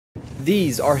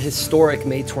These are historic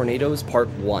May tornadoes Part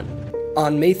 1.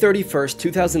 On May 31st,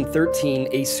 2013,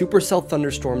 a supercell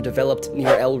thunderstorm developed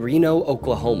near El Reno,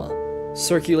 Oklahoma.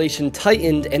 Circulation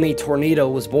tightened and a tornado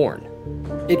was born.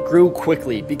 It grew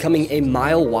quickly, becoming a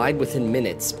mile wide within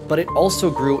minutes, but it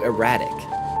also grew erratic.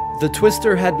 The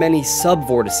twister had many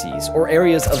subvortices, or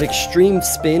areas of extreme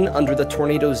spin under the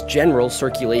tornado's general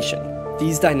circulation.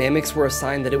 These dynamics were a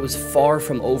sign that it was far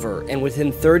from over, and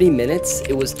within 30 minutes,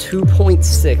 it was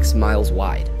 2.6 miles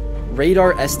wide.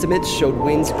 Radar estimates showed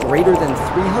winds greater than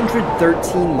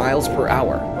 313 miles per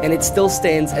hour, and it still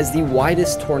stands as the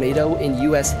widest tornado in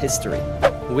US history.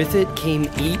 With it came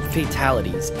 8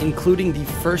 fatalities, including the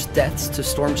first deaths to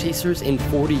storm chasers in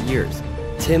 40 years.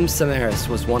 Tim Samaras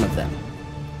was one of them.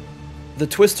 The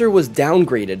twister was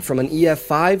downgraded from an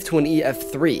EF5 to an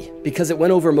EF3 because it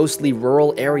went over mostly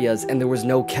rural areas and there was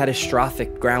no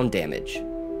catastrophic ground damage.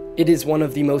 It is one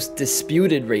of the most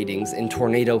disputed ratings in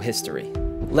tornado history.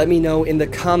 Let me know in the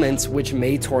comments which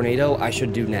May tornado I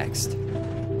should do next.